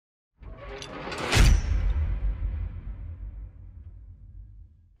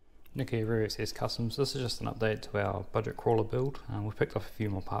Okay, RevXS Customs. This is just an update to our budget crawler build. We've picked up a few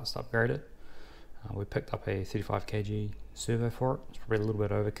more parts to upgrade it. We picked up a 35 kg servo for it. It's probably a little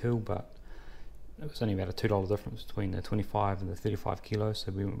bit overkill, but it was only about a $2 difference between the 25 and the 35 kilos,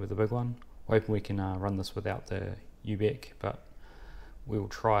 so we went with the big one. We're hoping we can run this without the UBEC, but we will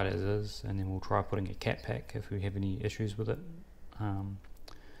try it as is, and then we'll try putting a cat pack if we have any issues with it.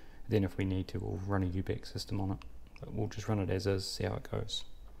 Then if we need to, we'll run a UBEC system on it, but we'll just run it as is, see how it goes.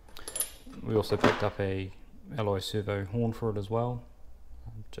 We also picked up a alloy servo horn for it as well,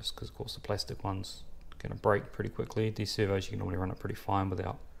 just because of course the plastic one's going to break pretty quickly. These servos you can normally run it pretty fine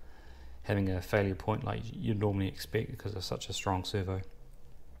without having a failure point like you'd normally expect because it's such a strong servo.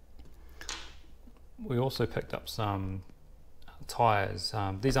 We also picked up some tyres.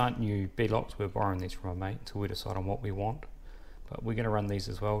 These aren't new B-locks, we're borrowing these from a mate until we decide on what we want, but we're going to run these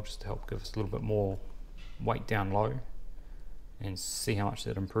as well just to help give us a little bit more weight down low and see how much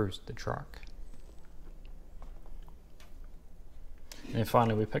that improves the truck. And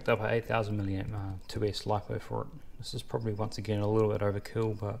finally we picked up an 8000 milliamp 2S LiPo for it. This is probably once again a little bit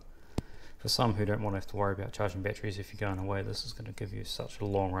overkill, but for some who don't want to have to worry about charging batteries if you're going away, this is going to give you such a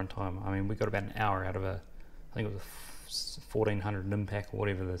long run time. I mean, we got about an hour out of I think it was a 1400 NIM pack or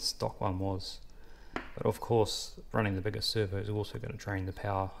whatever the stock one was. But of course, running the bigger servo is also going to drain the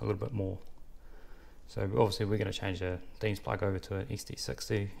power a little bit more. So obviously we're going to change the Dean's plug over to an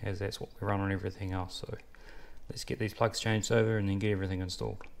XT60 as that's what we run on everything else. So let's get these plugs changed over and then get everything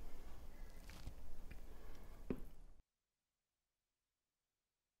installed.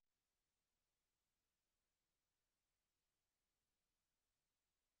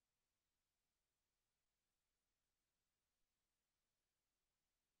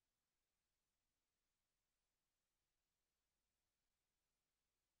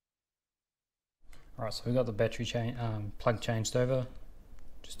 Alright, so we got the battery plug changed over.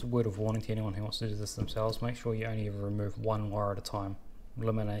 Just a word of warning to anyone who wants to do this themselves, make sure you only ever remove one wire at a time. It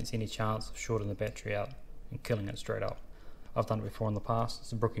eliminates any chance of shorting the battery out and killing it straight up. I've done it before in the past,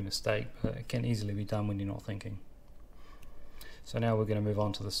 it's a rookie mistake, but it can easily be done when you're not thinking. So now we're going to move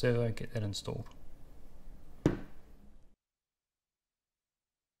on to the servo and get that installed.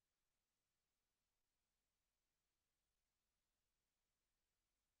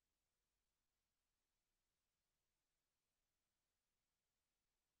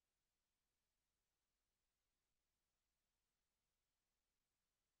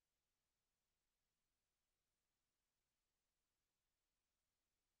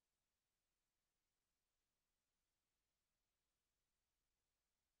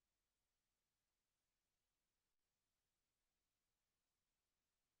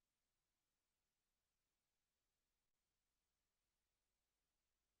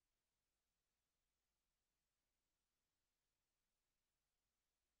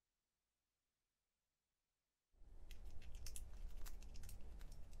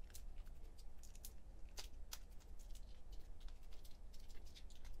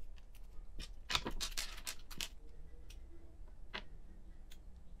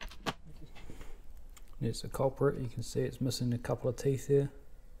 There's the culprit, you can see it's missing a couple of teeth there.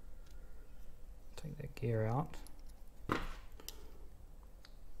 Take that gear out.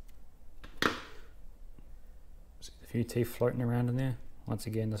 See a few teeth floating around in there. Once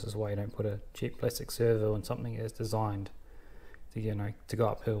again, this is why you don't put a cheap plastic servo in something that's designed to, to go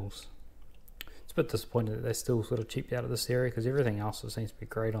up hills. It's a bit disappointing that they're still sort of cheaped out of this area because everything else seems to be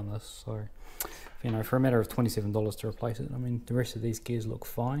great on this. So, for a matter of $27 to replace it, I mean, the rest of these gears look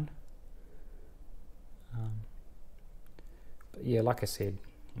fine. But yeah, like I said,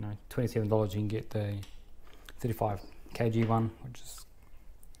 $27 you can get the 35 kg one, which is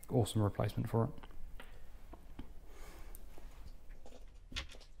awesome replacement for it.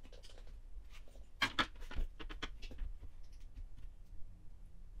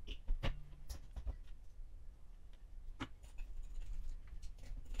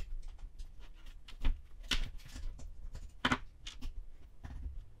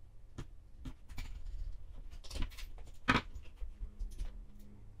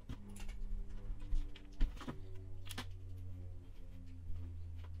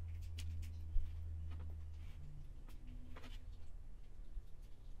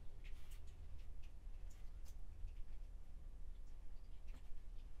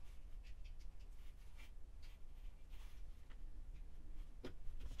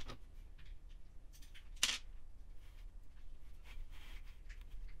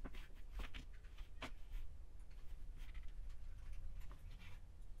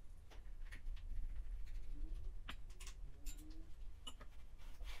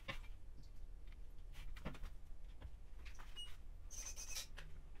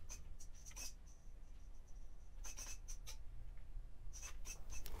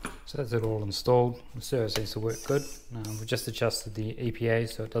 So that's it all installed. The servo seems to work good. We've just adjusted the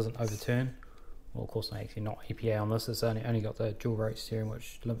EPA so it doesn't overturn. Well, of course, actually not EPA on this. It's only got the dual rate steering,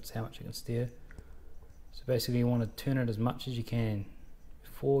 which limits how much you can steer. So basically, you want to turn it as much as you can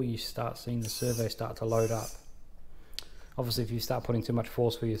before you start seeing the servo start to load up. Obviously, if you start putting too much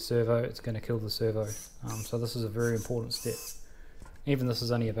force for your servo, it's going to kill the servo. So this is a very important step. Even this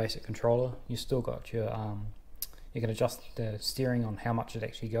is only a basic controller, you still got your you can adjust the steering on how much it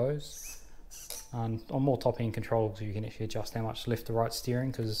actually goes. On more top end controllers, you can actually adjust how much left to right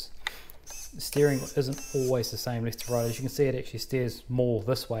steering, because the steering isn't always the same left to right. As you can see, it actually steers more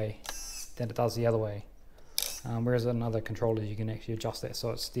this way than it does the other way. Whereas on other controllers, you can actually adjust that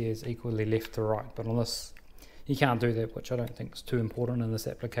so it steers equally left to right. But on this, you can't do that, which I don't think is too important in this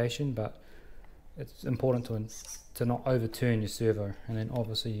application, but it's important to not overturn your servo. And then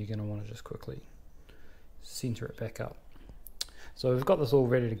obviously you're going to want to just quickly center it back up. So we've got this all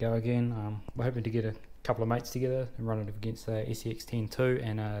ready to go again. We're hoping to get a couple of mates together and run it against the SEX102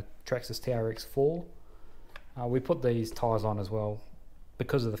 and Traxxas TRX4. We put these tyres on as well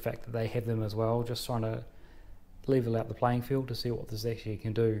because of the fact that they have them as well, just trying to level out the playing field to see what this actually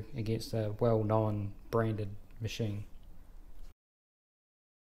can do against a well-known branded machine.